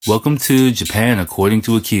Welcome to Japan According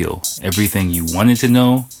to Akil. Everything you wanted to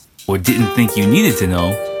know or didn't think you needed to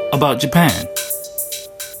know about Japan.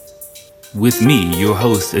 With me, your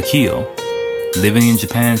host, Akil, living in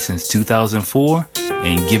Japan since 2004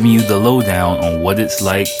 and giving you the lowdown on what it's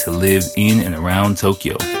like to live in and around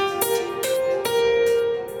Tokyo.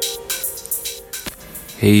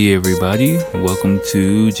 Hey everybody, welcome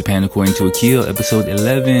to Japan According to Akil, episode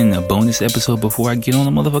 11, a bonus episode before I get on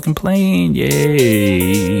the motherfucking plane.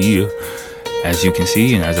 Yay! As you can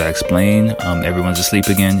see, and as I explained, everyone's asleep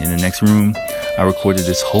again in the next room. I recorded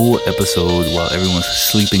this whole episode while everyone's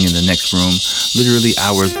sleeping in the next room, literally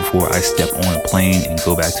hours before I step on a plane and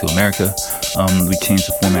go back to America. We changed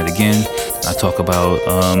the format again. I talk about,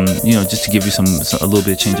 just to give you a little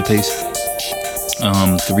bit of change of pace.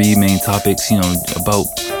 Three main topics, about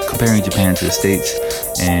comparing Japan to the States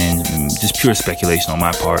and just pure speculation on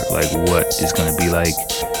my part, like what it's going to be like.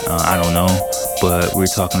 I don't know, but we're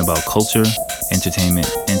talking about culture, entertainment,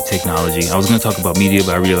 and technology. I was going to talk about media,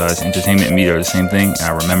 but I realized entertainment and media are the same thing. And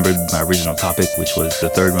I remembered my original topic, which was the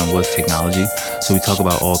third one was technology. So we talk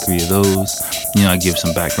about all three of those. I give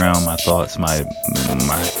some background, my thoughts, my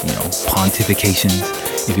pontifications,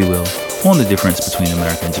 if you will, on the difference between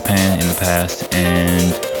America and Japan in the past,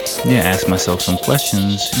 and ask myself some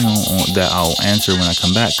questions, that I'll answer when I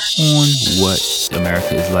come back on what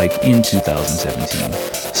America is like in 2017.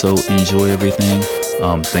 So enjoy everything.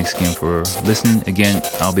 Thanks again for listening. Again,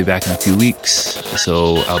 I'll be back in a few weeks,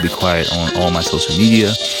 so I'll be quiet on all my social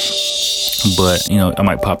media, but I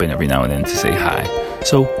might pop in every now and then to say hi.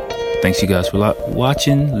 So thanks you guys for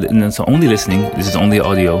watching, and so only listening. This is only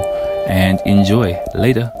audio, and enjoy.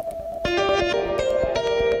 Later.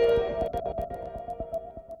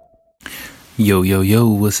 Yo,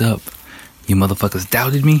 what's up? You motherfuckers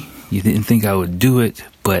doubted me? You didn't think I would do it,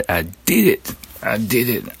 but I did it.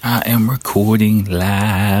 I am recording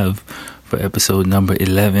live for episode number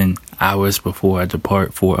 11, hours before I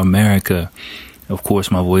depart for America. Of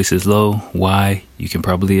course, my voice is low. Why? You can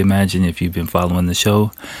probably imagine if you've been following the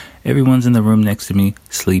show. Everyone's in the room next to me,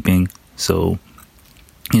 sleeping. So,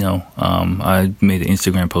 I made an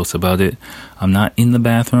Instagram post about it. I'm not in the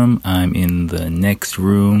bathroom. I'm in the next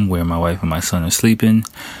room where my wife and my son are sleeping.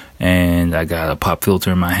 And I got a pop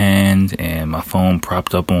filter in my hand and my phone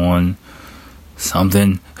propped up on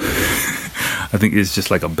something. I think it's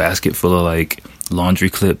just like a basket full of like laundry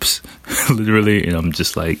clips, literally. And I'm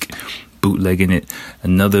just like bootlegging it.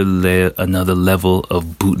 Another level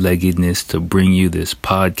of bootleggedness to bring you this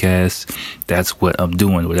podcast. That's what I'm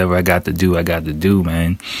doing. Whatever I got to do,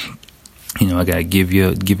 man. I gotta give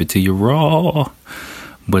it to you raw.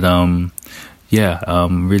 But I'm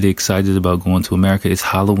really excited about going to America. It's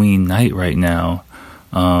Halloween night right now.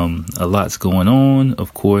 A lot's going on,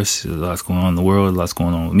 of course. A lot's going on in the world. A lot's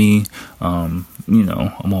going on with me. I'm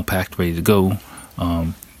all packed, ready to go.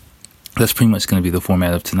 That's pretty much going to be the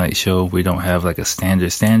format of tonight's show. We don't have like a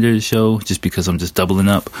standard show just because I'm just doubling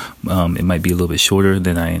up. It might be a little bit shorter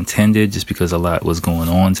than I intended just because a lot was going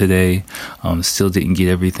on today. Still didn't get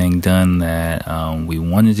everything done that we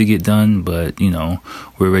wanted to get done, but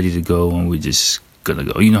we're ready to go and we're just gonna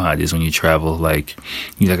go. You know how it is when you travel, like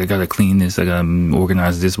you're like, I gotta clean this, I gotta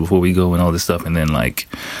organize this before we go and all this stuff, and then like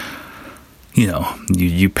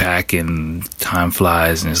you pack and time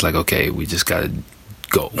flies and it's like, okay, we just gotta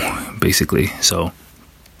go, basically. So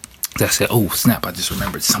that's it. Oh snap, I just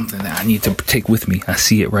remembered something that I need to take with me. I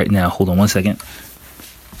see it right now. Hold on one second.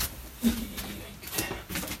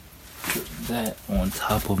 Put that on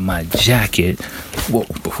top of my jacket. Whoa,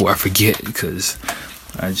 before I forget, because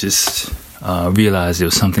I just realized there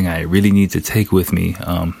was something I really need to take with me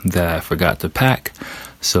that I forgot to pack.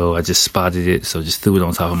 So I just spotted it, so just threw it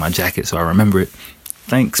on top of my jacket so I remember it.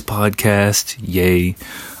 Thanks, podcast. Yay.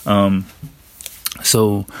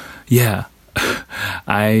 So,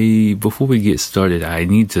 before we get started, I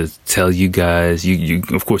need to tell you guys, you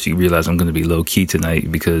of course you realize I'm going to be low key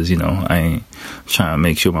tonight because, I ain't trying to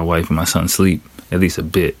make sure my wife and my son sleep at least a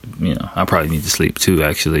bit. I probably need to sleep too,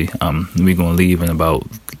 actually. We're going to leave in about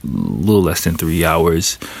a little less than 3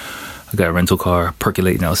 hours. I got a rental car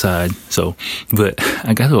percolating outside. So, but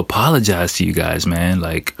I got to apologize to you guys, man.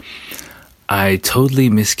 Like, I totally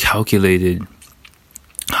miscalculated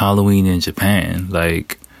Halloween in Japan.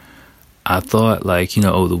 Like, I thought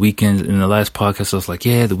the weekend in the last podcast I was like,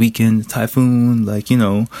 the weekend typhoon,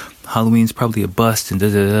 Halloween's probably a bust and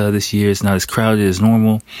this year it's not as crowded as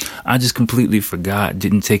normal. I just completely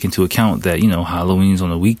didn't take into account that Halloween's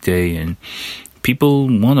on a weekday and people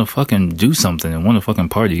want to fucking do something and want to fucking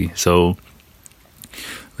party. So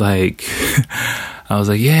I was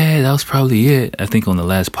like, that was probably it, I think, on the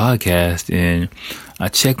last podcast. And I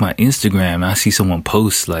check my Instagram and I see someone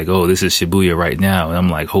post like, oh, this is Shibuya right now. And I'm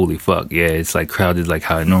like, holy fuck. Yeah, it's like crowded like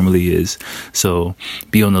how it normally is. So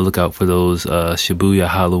be on the lookout for those Shibuya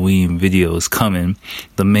Halloween videos coming.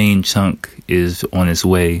 The main chunk is on its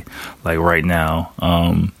way like right now.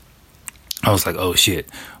 I was like, oh shit.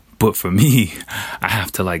 But for me, I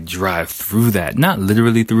have to like drive through that. Not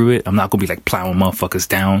literally through it. I'm not going to be like plowing motherfuckers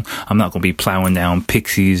down. I'm not going to be plowing down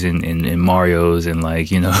Pixies and Marios and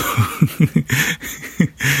like, you know,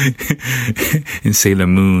 and Sailor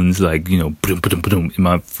Moons, like, you know, in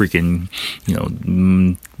my freaking, you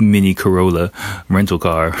know, mini Corolla rental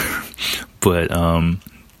car. But,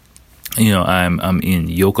 you know, I'm in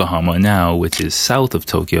Yokohama now, which is south of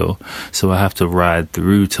Tokyo. So I have to ride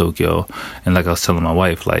through Tokyo. And like I was telling my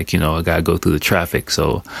wife, like, you know, I got to go through the traffic.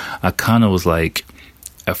 So I kind of was like,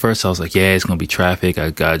 at first I was like, yeah, it's going to be traffic. I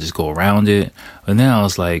got to just go around it. But then I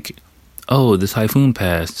was like, oh, the typhoon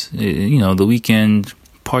passed. You know, the weekend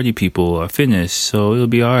party people are finished. So it'll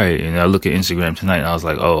be all right. And I look at Instagram tonight and I was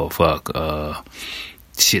like, oh, fuck.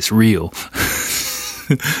 Shit's real.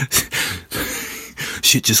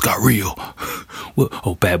 Shit just got real.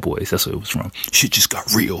 Oh, Bad Boys. That's what it was from. Shit just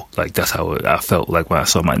got real. Like, that's how I felt like when I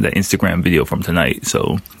saw that Instagram video from tonight.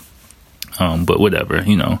 So, but whatever,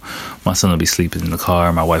 you know, my son will be sleeping in the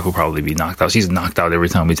car. My wife will probably be knocked out. She's knocked out every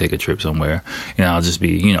time we take a trip somewhere. And I'll just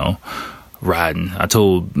be, you know, riding. I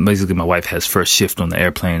told, basically, my wife has first shift on the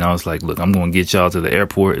airplane. I was like, look, I'm going to get y'all to the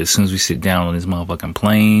airport. As soon as we sit down on this motherfucking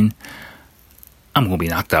plane, I'm going to be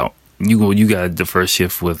knocked out. You got the first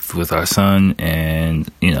shift with our son,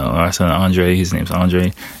 and you know, our son Andre, his name's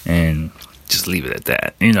Andre, and just leave it at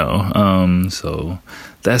that, you know. So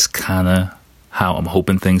that's kind of how I'm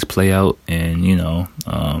hoping things play out, and you know,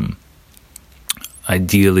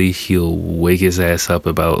 ideally he'll wake his ass up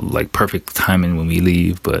about like perfect timing when we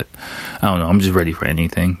leave. But I don't know, I'm just ready for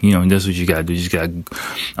anything, you know. And that's what you gotta do. You just gotta,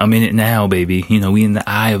 I'm in it now, baby. You know, we in the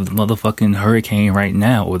eye of the motherfucking hurricane right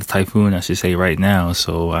now, or the typhoon, I should say, right now.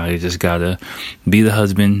 So I just gotta be the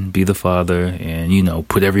husband, be the father, and you know,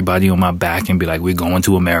 put everybody on my back and be like, we're going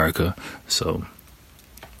to America. So,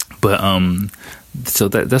 but so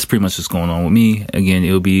that's pretty much what's going on with me. Again,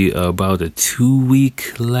 it'll be about a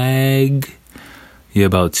 2-week lag. Yeah,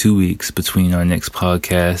 about 2 weeks between our next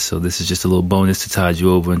podcast. So this is just a little bonus to tide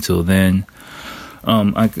you over until then.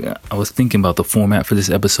 I was thinking about the format for this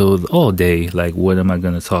episode all day. Like, what am I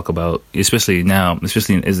going to talk about? Especially now,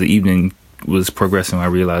 especially as the evening was progressing, I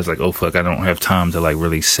realized like, oh fuck, I don't have time to like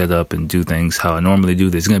really set up and do things how I normally do.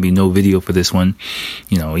 There's going to be no video for this one,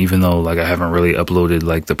 you know, even though like I haven't really uploaded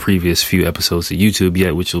like the previous few episodes to YouTube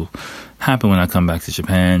yet, which will happen when I come back to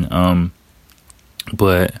Japan.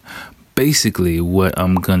 But basically what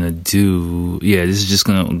I'm gonna do, yeah, this is just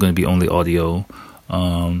gonna be only audio.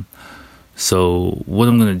 So what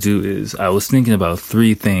I'm gonna do is, I was thinking about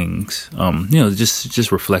 3 things, you know,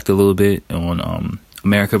 just reflect a little bit on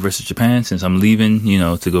America versus Japan, since I'm leaving, you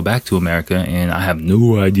know, to go back to America, and I have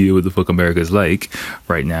no idea what the fuck America is like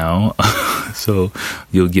right now. So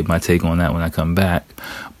you'll get my take on that when I come back.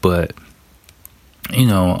 But you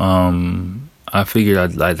know, I figured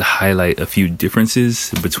I'd highlight a few differences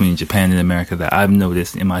between Japan and America that I've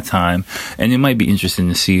noticed in my time. And it might be interesting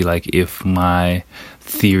to see, like, if my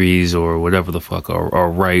theories or whatever the fuck are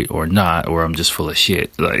right or not, or I'm just full of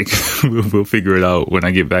shit. Like, we'll figure it out when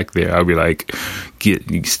I get back there. I'll be like,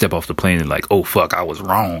 step off the plane and like, oh fuck, I was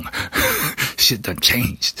wrong. Shit done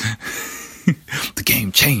changed. The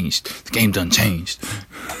game changed. The game done changed.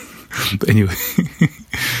 But anyway,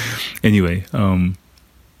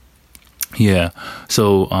 yeah,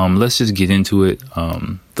 so let's just get into it.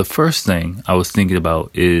 The first thing I was thinking about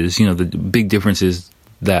is, you know, the big differences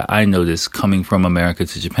that I noticed coming from America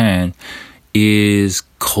to Japan is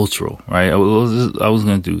cultural, right? I was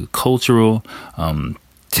going to do cultural,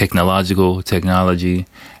 technology,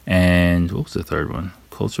 and what was the third one?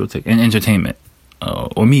 Cultural, and entertainment,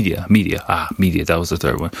 or media, that was the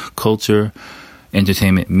third one. Culture,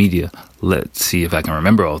 entertainment, media. Let's see if I can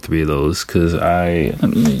remember all 3 of those, because let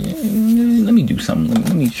me do something.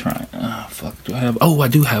 Let me try. Fuck, do I have? Oh, I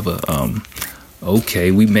do have a okay,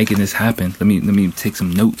 we making this happen. Let me take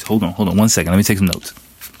some notes. Hold on 1 second. Let me take some notes.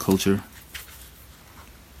 Culture,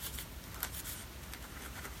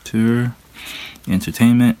 tour,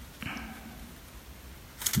 entertainment,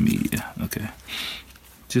 media. Okay.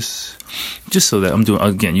 Just so that I'm doing,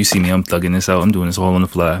 again, you see me, I'm thugging this out. I'm doing this all on the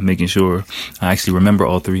fly, making sure I actually remember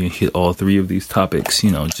all 3 and hit all 3 of these topics,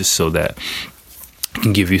 you know, just so that I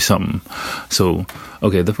can give you something. So,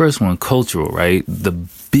 okay, the first one, cultural, right? The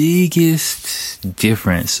biggest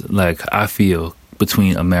difference, like, I feel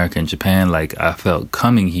between America and Japan, like, I felt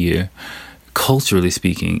coming here culturally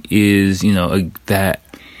speaking, is, that,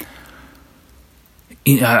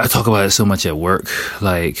 I talk about it so much at work.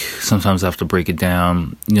 Like, sometimes I have to break it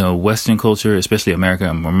down. Western culture, especially America,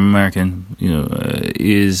 I'm American,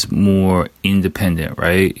 is more independent,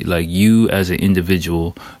 right? Like, you as an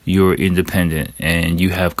individual, you're independent and you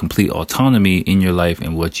have complete autonomy in your life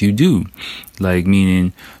and what you do. Like,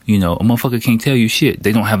 meaning, a motherfucker can't tell you shit.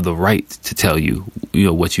 They don't have the right to tell you,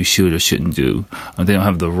 what you should or shouldn't do. They don't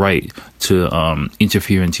have the right to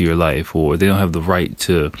interfere into your life, or they don't have the right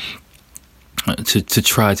to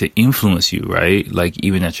try to influence you, right? Like,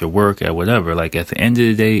 even at your work, at whatever. Like, at the end of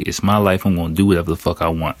the day, it's my life. I'm going to do whatever the fuck I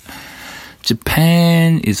want.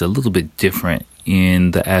 Japan is a little bit different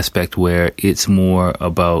in the aspect where it's more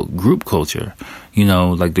about group culture.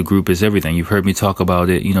 Like, the group is everything. You've heard me talk about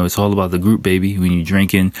it. It's all about the group, baby. When you're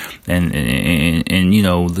drinking and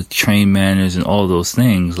the train manners and all those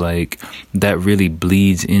things, like, that really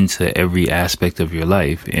bleeds into every aspect of your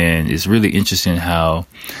life. And it's really interesting how,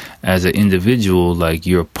 as an individual, like,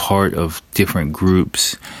 you're part of different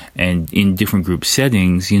groups, and in different group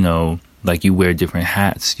settings, like, you wear different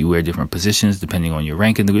hats, you wear different positions depending on your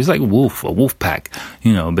rank in the group. It's like a wolf pack,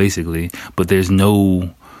 basically. But there's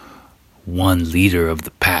no one leader of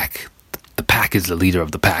the pack. The pack is the leader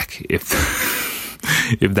of the pack, if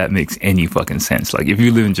that makes any fucking sense. Like, if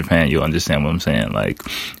you live in Japan, you'll understand what I'm saying. Like,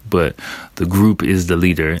 but the group is the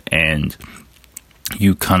leader, and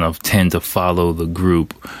you kind of tend to follow the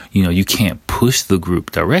group. You can't push the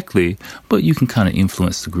group directly, but you can kind of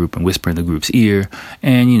influence the group and whisper in the group's ear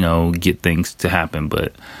and, get things to happen.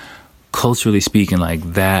 But culturally speaking,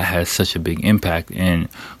 like, that has such a big impact. And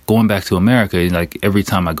going back to America, like, every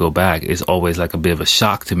time I go back, it's always like a bit of a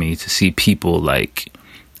shock to me to see people, like,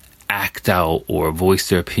 act out or voice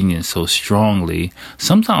their opinions so strongly,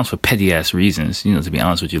 sometimes for petty ass reasons, to be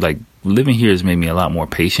honest with you. Like, living here has made me a lot more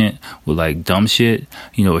patient with, like, dumb shit,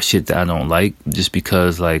 or shit that I don't like, just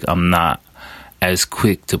because, like, I'm not as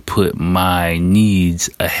quick to put my needs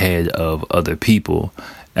ahead of other people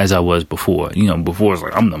as I was before. Before it's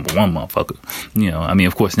like, I'm number one, motherfucker.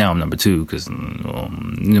 Of course now I'm number two, because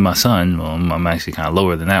my son, I'm actually kind of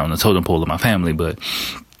lower than that on the totem pole of my family, but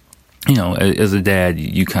as a dad,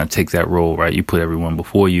 you kind of take that role, right? You put everyone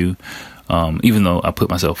before you. Even though I put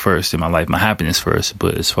myself first in my life, my happiness first,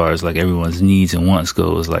 but as far as, like, everyone's needs and wants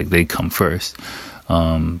goes, like, they come first.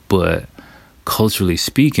 But culturally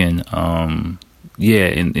speaking,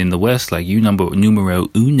 in the West, like, numero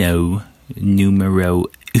uno, in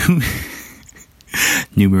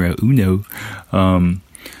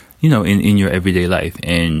your everyday life,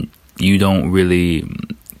 and you don't really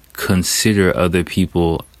consider other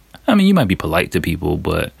people. You might be polite to people,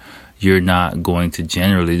 but you're not going to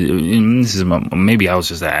generally. Maybe I was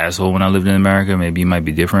just an asshole when I lived in America. Maybe it might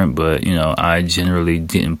be different, but I generally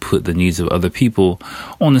didn't put the needs of other people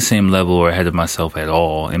on the same level or ahead of myself at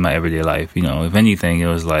all in my everyday life. If anything, it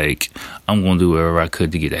was like, I'm going to do whatever I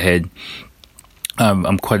could to get ahead.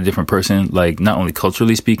 I'm quite a different person, like, not only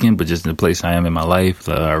culturally speaking, but just in the place I am in my life.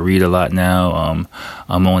 I read a lot now.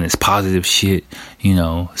 I'm on this positive shit,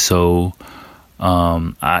 so.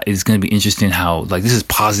 It's going to be interesting how, like, this is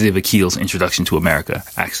Positive Akil's introduction to America,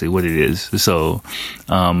 actually, what it is. So,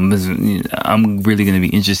 I'm really going to be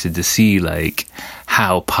interested to see, like,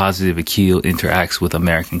 how Positive Akil interacts with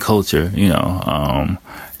American culture,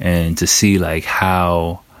 and to see, like,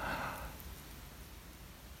 how,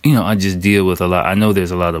 I just deal with a lot. I know there's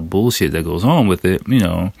a lot of bullshit that goes on with it,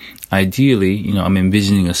 Ideally, I'm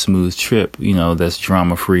envisioning a smooth trip, that's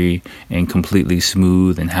drama-free and completely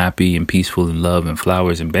smooth and happy and peaceful and love and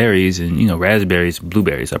flowers and berries and, raspberries,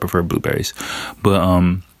 blueberries. I prefer blueberries. But,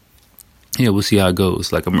 we'll see how it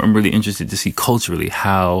goes. Like, I'm really interested to see culturally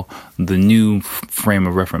how the new frame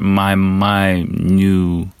of reference, my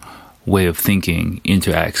new way of thinking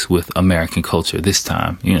interacts with American culture this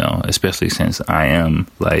time, especially since I am,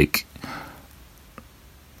 like,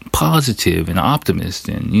 positive and optimist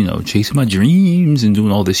and, chasing my dreams and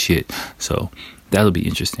doing all this shit. So that'll be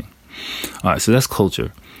interesting. All right, so that's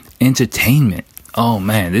culture. Entertainment. Oh,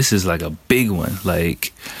 man, this is, like, a big one.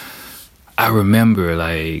 Like, I remember,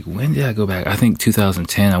 like, when did I go back? I think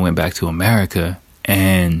 2010, I went back to America,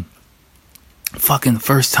 and fucking the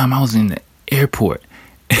first time I was in the airport,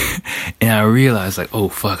 and I realized, like, oh,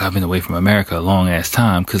 fuck, I've been away from America a long-ass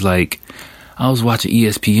time, because, like, I was watching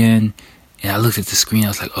ESPN, and I looked at the screen, I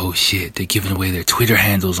was like, oh, shit, they're giving away their Twitter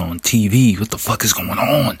handles on TV. What the fuck is going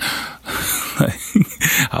on?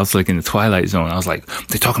 I was, like, in the Twilight Zone. I was like,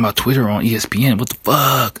 they're talking about Twitter on ESPN. What the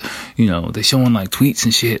fuck? They're showing, like, tweets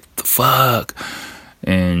and shit. What the fuck?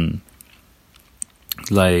 And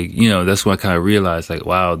like, you know, that's when I kind of realized, like,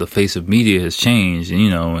 wow, the face of media has changed, and, you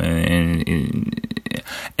know,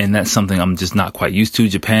 and that's something I'm just not quite used to.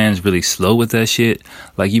 Japan's really slow with that shit.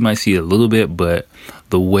 Like, you might see it a little bit, but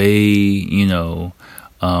the way, you know,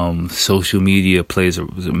 social media plays a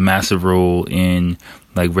massive role in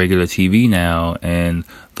like regular TV now, and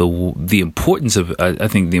the importance of I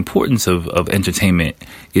think the importance of entertainment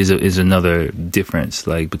is another difference,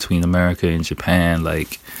 like, between America and Japan.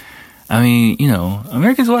 Like, I mean, you know,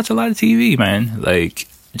 Americans watch a lot of TV, man. Like,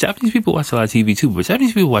 Japanese people watch a lot of TV too, but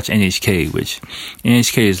Japanese people watch NHK, which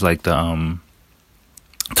NHK is like the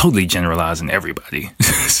totally generalizing everybody.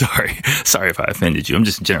 sorry if I offended you. I'm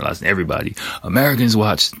just generalizing everybody. Americans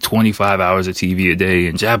watch 25 hours of TV a day,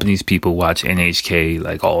 and Japanese people watch NHK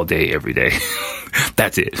like all day, every day.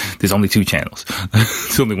 That's it. There's only 2 channels.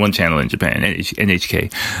 There's only 1 channel in Japan,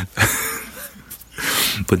 NHK.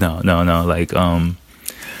 But no, like,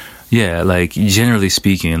 yeah, like, generally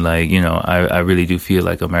speaking, like, you know, I really do feel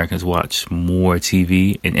like Americans watch more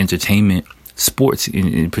TV, and entertainment, sports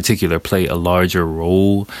in particular, play a larger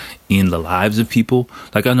role in the lives of people.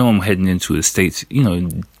 Like, I know I'm heading into the States, you know,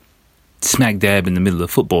 smack dab in the middle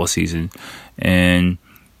of football season, and,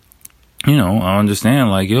 you know, I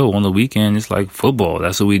understand, like, yo, on the weekend, it's like football.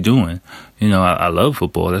 That's what we doing. You know, I love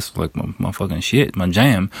football. That's like my fucking shit, my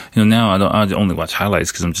jam. You know, now I only watch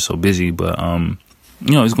highlights because I'm just so busy, but,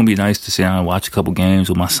 you know, it's going to be nice to sit down and watch a couple games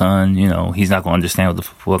with my son. You know, he's not going to understand what the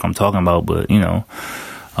fuck I'm talking about, but, you know,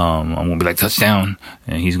 I'm going to be like, touchdown,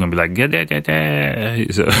 and he's going to be like, get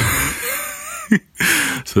that.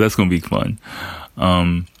 So that's going to be fun.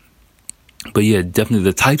 But yeah, definitely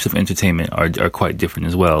the types of entertainment are quite different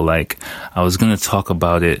as well. Like, I was going to talk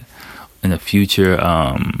about it in a future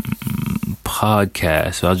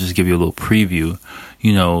podcast, so I'll just give you a little preview.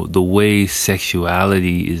 You know, the way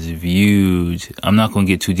sexuality is viewed, I'm not going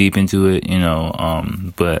to get too deep into it, you know,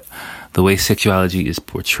 but the way sexuality is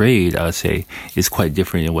portrayed, I would say, is quite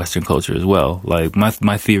different in Western culture as well. Like,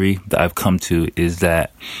 my theory that I've come to is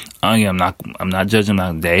that, I'm not judging,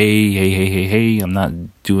 I'm not, hey, I'm not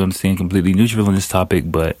I'm staying completely neutral on this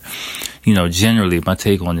topic, but, you know, generally my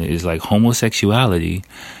take on it is like homosexuality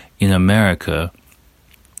in America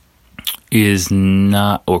is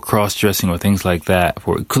not, or cross-dressing or things like that.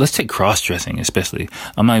 Let's take cross-dressing especially.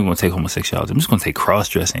 I'm not even going to take homosexuality. I'm just going to take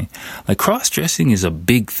cross-dressing. Like, cross-dressing is a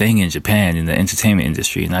big thing in Japan in the entertainment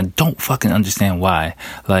industry, and I don't fucking understand why.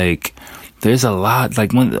 Like, there's a lot,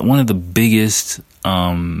 like, one of the biggest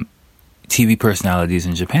TV personalities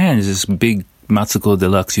in Japan is this big Matsuko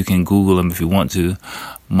Deluxe. You can Google him if you want to.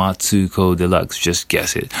 Matsuko Deluxe, just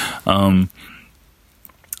guess it.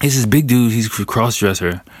 He's this big dude, he's a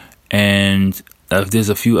cross-dresser. And there's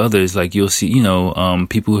a few others, like, you'll see, you know,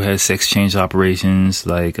 people who have sex change operations,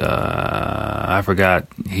 like, I forgot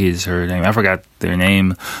her name. I forgot their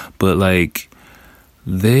name, but, like,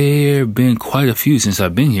 there have been quite a few since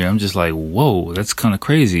I've been here. I'm just like, whoa, that's kind of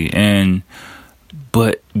crazy.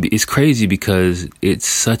 But it's crazy because it's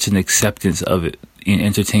such an acceptance of it in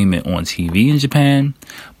entertainment on TV in Japan,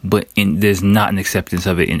 but there's not an acceptance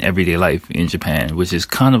of it in everyday life in Japan, which has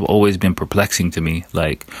kind of always been perplexing to me.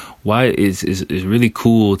 Like, why is really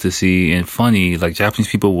cool to see and funny, like, Japanese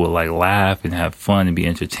people will like laugh and have fun and be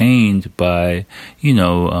entertained by, you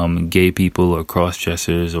know, gay people or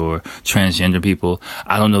cross-dressers or transgender people.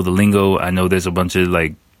 I don't know the lingo. I know there's a bunch of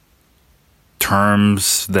like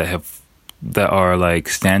terms that are like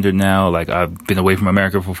standard now. Like, I've been away from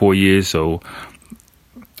America for 4 years, so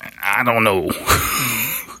I don't know.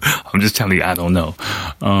 I'm just telling you, I don't know.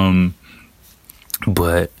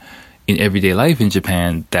 But in everyday life in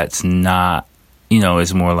Japan, that's not, you know,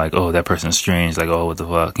 it's more like, oh, that person's strange, like, oh, what the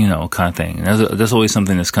fuck, you know, kind of thing. And that's always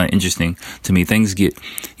something that's kind of interesting to me. Things get,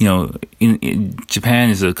 you know, in Japan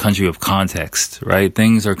is a country of context, right?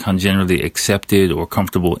 Things are kind of generally accepted or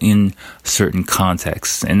comfortable in certain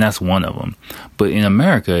contexts, and that's one of them. But in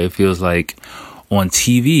America, it feels like on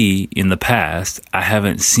TV in the past, I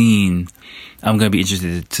haven't seen, I'm going to be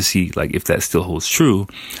interested to see, like, if that still holds true,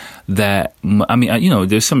 that, I mean, you know,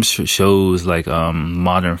 there's some shows like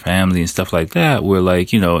Modern Family and stuff like that where,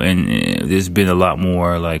 like, you know, and there's been a lot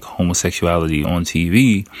more like homosexuality on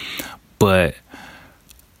TV, but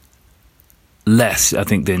less, I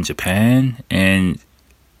think, than Japan, and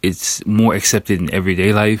it's more accepted in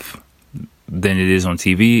everyday life than it is on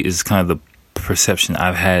TV, is kind of the perception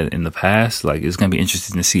I've had in the past. Like, it's going to be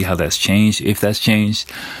interesting to see how that's changed, if that's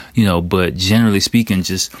changed, you know, but generally speaking,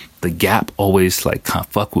 just the gap always like kind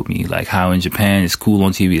of fuck with me. Like, how in Japan it's cool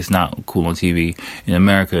on TV, it's not cool on TV. In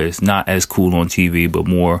America, it's not as cool on TV, but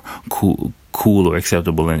more cool or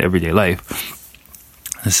acceptable in everyday life.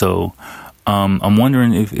 And so, I'm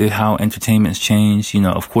wondering if how entertainment's changed. You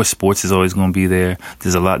know, of course, sports is always going to be there.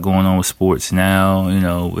 There's a lot going on with sports now, you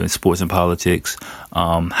know, with sports and politics.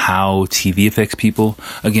 How TV affects people.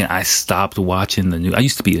 Again, I stopped watching the news. I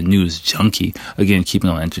used to be a news junkie. Again, keeping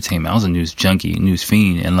on entertainment. I was a news junkie, news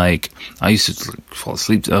fiend. And like, I used to fall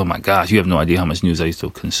asleep. Oh my gosh, you have no idea how much news I used to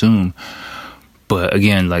consume. But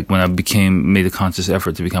again, like when I made a conscious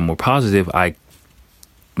effort to become more positive, I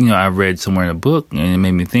read somewhere in a book and it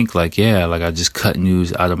made me think like, yeah, like I just cut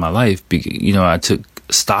news out of my life. You know, I took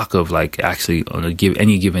stock of like actually on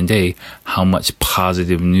any given day, how much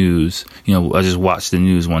positive news, you know, I just watched the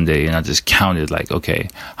news one day and I just counted like, okay,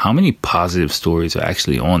 how many positive stories are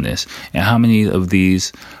actually on this? And how many of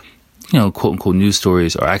these, you know, quote unquote news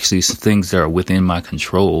stories are actually things that are within my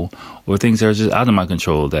control or things that are just out of my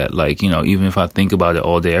control that like, you know, even if I think about it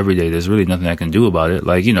all day, every day, there's really nothing I can do about it.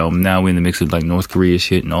 Like, you know, now we're in the mix of like North Korea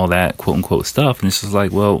shit and all that quote unquote stuff. And it's just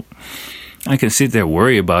like, well, I can sit there,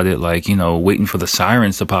 worry about it, like, you know, waiting for the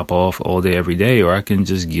sirens to pop off all day, every day, or I can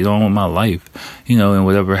just get on with my life, you know, and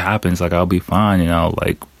whatever happens, like I'll be fine and I'll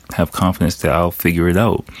like have confidence that I'll figure it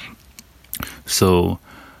out. So,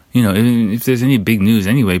 you know, if there's any big news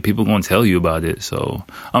anyway, people going to tell you about it. So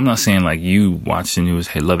I'm not saying like you watch the news,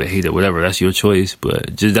 hey, love it, hate it, whatever. That's your choice.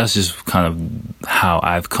 But that's just kind of how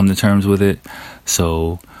I've come to terms with it.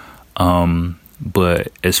 So,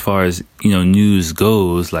 but as far as, you know, news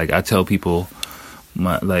goes, like I tell people,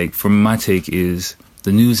 from my take is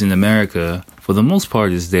the news in America, for the most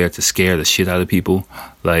part, is there to scare the shit out of people.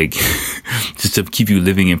 Like, just to keep you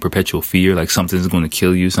living in perpetual fear. Like, something's going to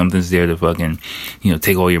kill you. Something's there to fucking, you know,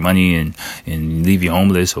 take all your money and leave you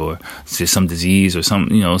homeless, or just some disease or some,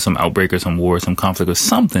 you know, some outbreak or some war, or some conflict or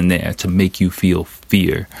something there to make you feel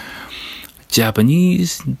fear.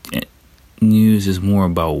 Japanese news is more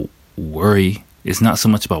about worry. It's not so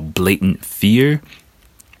much about blatant fear.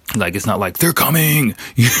 Like, it's not like, they're coming.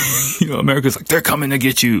 You know, America's like, they're coming to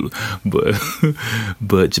get you.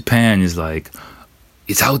 But Japan is like,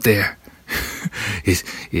 it's out there.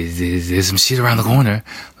 There's some shit around the corner.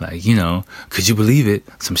 Like, you know, could you believe it?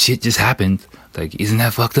 Some shit just happened. Like, isn't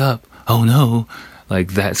that fucked up? Oh no.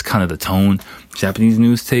 Like, that's kind of the tone Japanese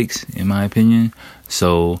news takes, in my opinion.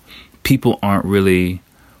 So people aren't really,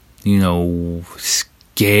 you know,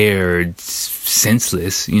 scared,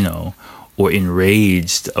 senseless, you know, or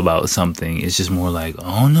enraged about something. It's just more like,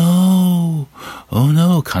 oh no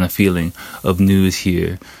kind of feeling of news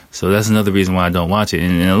here. So that's another reason why I don't watch it.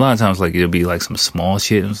 And a lot of times, like, it'll be like some small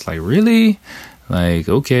shit. And it's like, really? Like,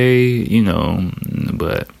 okay, you know,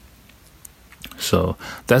 but so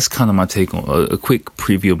that's kind of my take on a quick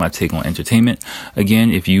preview of my take on entertainment.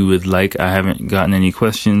 Again, if you would like, I haven't gotten any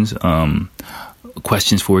questions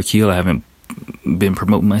for Akil. I haven't been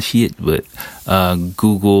promoting my shit, but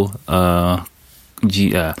Google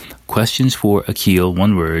questions for Akil,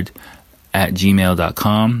 one word, at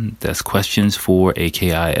gmail.com. That's questions for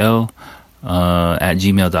AKIL at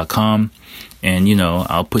gmail.com. And, you know,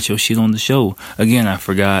 I'll put your shit on the show. Again, I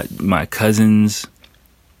forgot my cousin's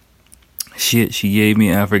shit she gave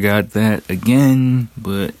me. I forgot that again,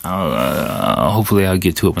 but hopefully I'll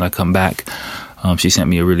get to it when I come back. She sent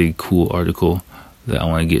me a really cool article that I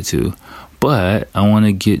want to get to. But I want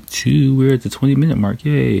to get to, we're at the 20-minute mark.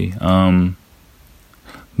 Yay.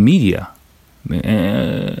 Media.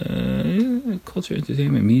 Culture,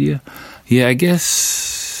 entertainment, media. Yeah, I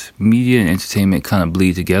guess media and entertainment kind of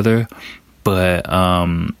bleed together. But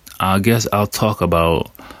I guess I'll talk about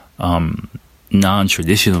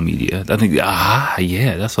non-traditional media. I think,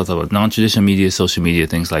 that's what I'll talk about. Non-traditional media, social media,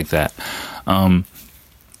 things like that.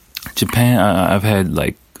 Japan, I've had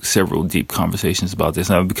like several deep conversations about this,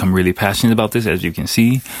 and I've become really passionate about this, as you can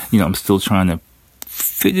see. You know, I'm still trying to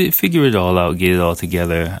figure it all out, get it all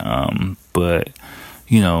together. But,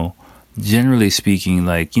 you know, generally speaking,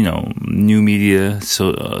 like, you know, new media,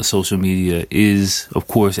 social media is, of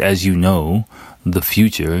course, as you know, the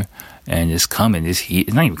future, and it's coming. It's here.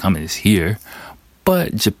 It's not even coming. It's here.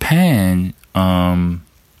 But Japan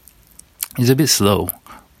is a bit slow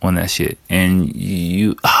on that shit. And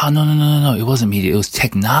no, it wasn't media, it was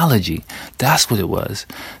technology. That's what it was.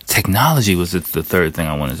 Technology was the third thing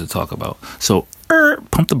I wanted to talk about. So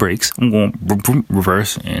pump the brakes. I'm going to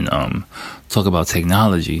reverse and talk about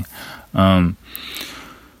technology.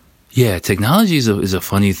 Technology is a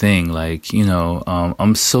funny thing. Like, you know,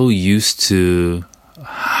 I'm so used to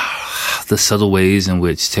the subtle ways in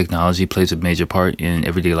which technology plays a major part in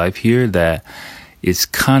everyday life here that it's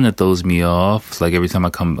kind of throws me off. Like every time I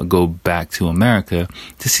go back to America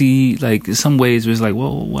to see, like, in some ways where it's like,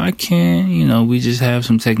 well, why can't, we just have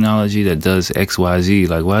some technology that does X, Y, Z?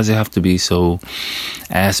 Like, why does it have to be so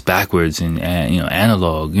ass backwards and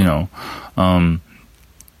analog?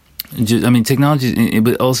 Technology,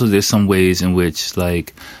 but also there's some ways in which,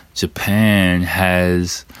 like, Japan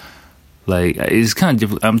has, like, it's kind of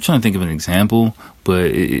different. I'm trying to think of an example,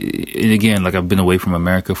 but and again, like, I've been away from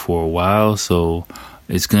America for a while, so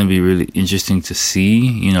it's going to be really interesting to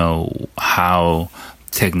see, how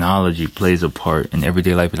technology plays a part in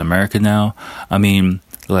everyday life in America now. I mean,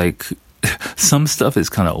 like, some stuff is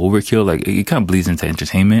kind of overkill. Like, it kind of bleeds into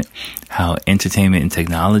entertainment. How entertainment and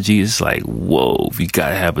technology is like, whoa, we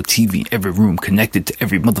gotta have a TV in every room connected to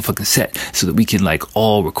every motherfucking set so that we can, like,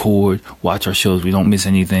 all record, watch our shows, we don't miss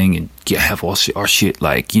anything, and have all our shit,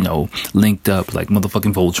 like, linked up like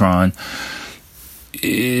motherfucking Voltron.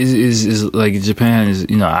 Is like, Japan is,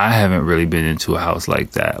 I haven't really been into a house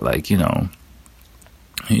like that. Like,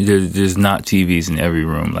 there's not TVs in every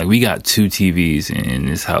room. Like, we got 2 TVs in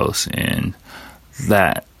this house, and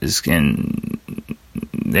that is, and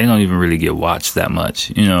they don't even really get watched that much,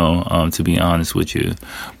 to be honest with you.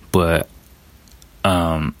 But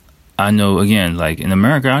I know, again, like, in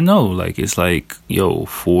America, I know, like, it's like,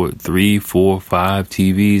 3, 4, 5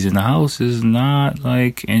 TVs in the house is not,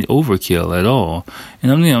 like, an overkill at all.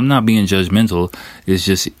 And I'm not being judgmental. It's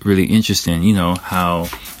just really interesting, how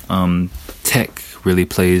tech really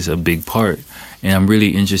plays a big part. And I'm really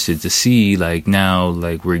interested to see, like, now,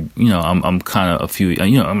 like, we're, I'm kind of a few,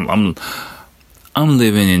 I'm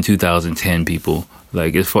living in 2010, people.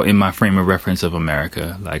 Like, as far in my frame of reference of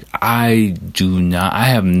America, like, I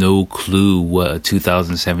have no clue what a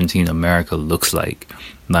 2017 America looks like.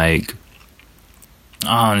 Like,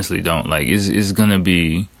 I honestly don't. Like, it's gonna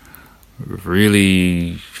be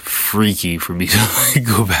really freaky for me to, like,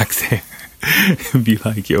 go back there and be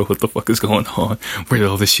like, yo, what the fuck is going on? Where did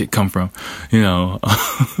all this shit come from? I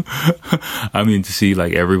mean, to see,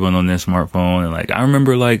 like, everyone on their smartphone, and, like, I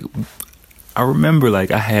remember like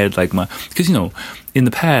I had, like, because in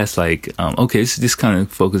the past, like, this kind of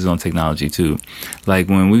focuses on technology too. Like,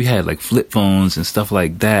 when we had, like, flip phones and stuff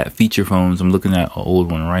like that, feature phones, I'm looking at an old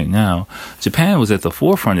one right now. Japan was at the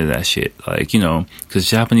forefront of that shit. Like, because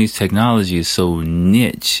Japanese technology is so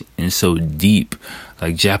niche and so deep.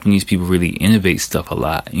 Like, Japanese people really innovate stuff a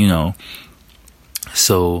lot,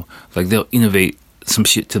 So, like, they'll innovate some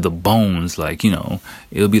shit to the bones. Like, it'll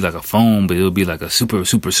be like a phone, but it'll be like a super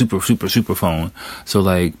phone. So,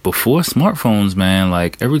 like, before smartphones, man,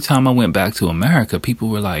 like, every time I went back to America, people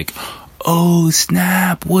were like, oh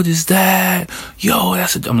snap, what is that? Yo,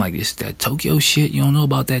 I'm like, it's that Tokyo shit. You don't know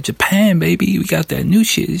about that Japan, baby. We got that new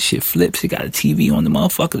shit. This shit flips. It got a TV on the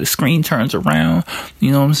motherfucker. The screen turns around.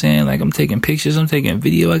 You know what I'm saying? Like, I'm taking pictures. I'm taking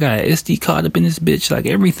video. I got an SD card up in this bitch. Like,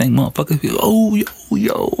 everything, motherfucker. Oh,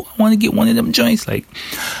 yo, I want to get one of them joints. Like,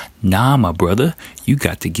 nah, my brother, you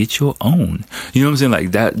got to get your own. You know what I'm saying?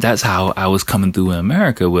 Like, that's how I was coming through in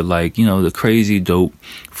America with, like, the crazy dope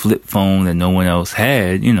flip phone that no one else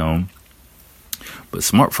had, But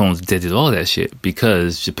smartphones did all that shit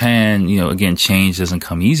because Japan, again, change doesn't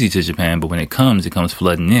come easy to Japan, but when it comes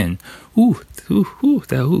flooding in. I'm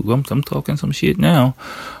talking some shit now.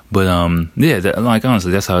 But, like,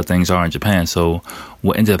 honestly, that's how things are in Japan. So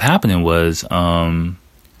what ended up happening was,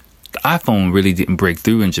 the iPhone really didn't break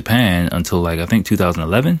through in Japan until, like, I think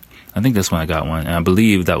 2011. I think that's when I got one. And I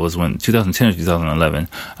believe that was when 2010 or 2011.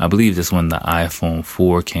 I believe that's when the iPhone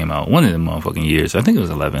 4 came out. One of them motherfucking years. I think it was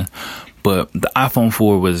 11. But the iPhone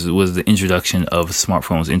 4 was the introduction of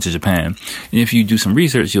smartphones into Japan. And if you do some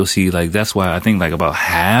research, you'll see, like, that's why I think, like, about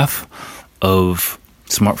half of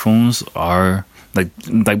smartphones are,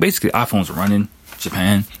 like basically iPhones are running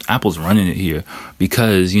Japan. Apple's running it here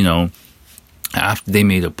because, after they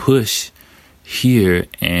made a push here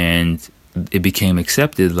and it became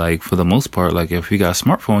accepted, like, for the most part, like, if you got a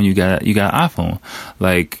smartphone, you got iPhone.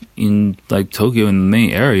 Like, in, like, Tokyo, in the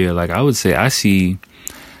main area, like, I would say I see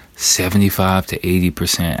 75 to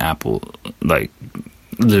 80% Apple, like,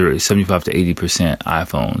 literally 75 to 80%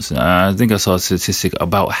 iPhones. I think I saw a statistic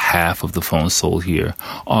about half of the phones sold here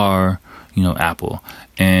are, Apple.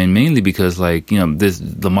 And mainly because, like,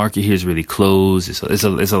 the market here is really closed. It's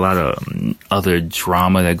a lot of other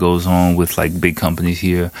drama that goes on with, like, big companies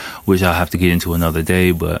here, which I'll have to get into another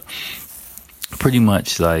day. But pretty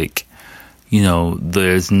much, like,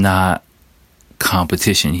 there's not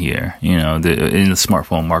competition here, in the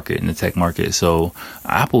smartphone market, in the tech market. So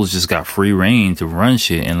Apple's just got free reign to run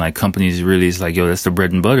shit, and, like, companies really, it's like, yo, that's the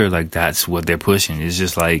bread and butter. Like, that's what they're pushing. It's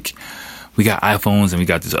just like, we got iPhones and we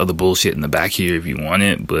got this other bullshit in the back here if you want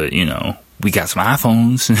it, but we got some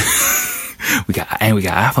iPhones. we got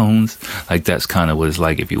iPhones. Like, that's kind of what it's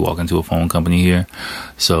like if you walk into a phone company here.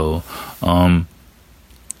 So,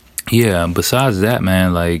 yeah, besides that,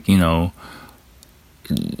 man, like, you know,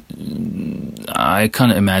 I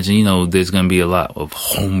kind of imagine, you know, there's going to be a lot of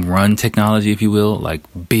home run technology, if you will, like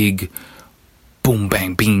big boom,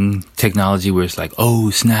 bang, bing technology where it's like, oh,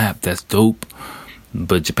 snap, that's dope.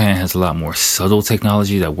 But Japan has a lot more subtle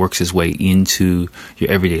technology that works its way into your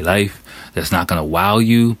everyday life. That's not going to wow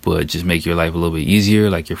you, but just make your life a little bit easier.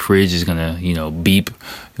 Like your fridge is going to, you know, beep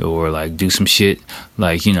or like do some shit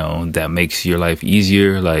like, you know, that makes your life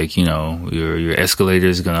easier. Like, you know, your escalator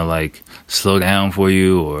is going to like slow down for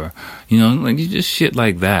you, or, you know, like just shit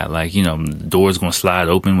like that. Like, you know, the door's going to slide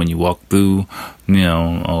open when you walk through, you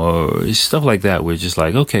know, or stuff like that. Where it's just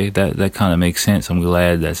like, okay, that kind of makes sense. I'm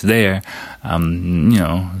glad that's there. You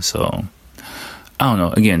know, so I don't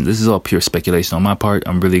know. Again, this is all pure speculation on my part.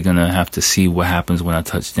 I'm really going to have to see what happens when I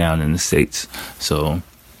touch down in the States. So,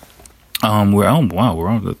 we're on the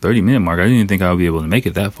 30-minute mark. I didn't even think I would be able to make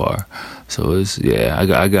it that far. So I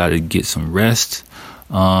got to get some rest.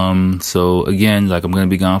 So again, like, I'm going to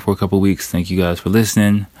be gone for a couple weeks. Thank you guys for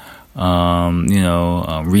listening. You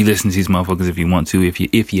know, re-listen to these motherfuckers if you want to.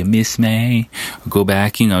 If you miss me, go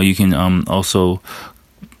back. You know, you can, also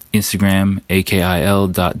Instagram,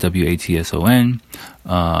 akil.watson,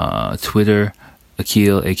 Twitter,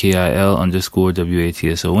 Akil,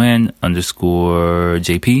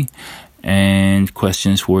 AKIL_WATSON_JP, and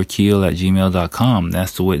questions for Akil@gmail.com.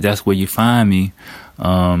 That's where you find me.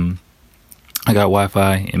 I got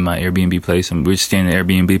Wi-Fi in my Airbnb place, and we're staying in an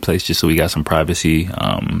Airbnb place just so we got some privacy,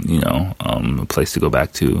 a place to go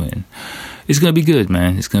back to, and it's going to be good,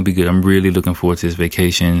 man. It's going to be good. I'm really looking forward to this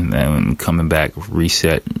vacation and coming back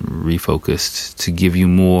reset, refocused to give you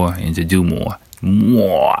more and to do more.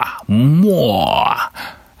 I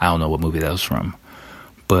don't know what movie that was from,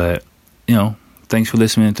 but, you know, thanks for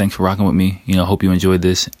listening. Thanks for rocking with me. You know, hope you enjoyed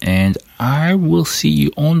this, and I will see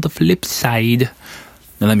you on the flip side.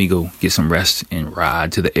 Now let me go get some rest and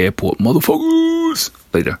ride to the airport, motherfuckers.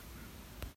 Later.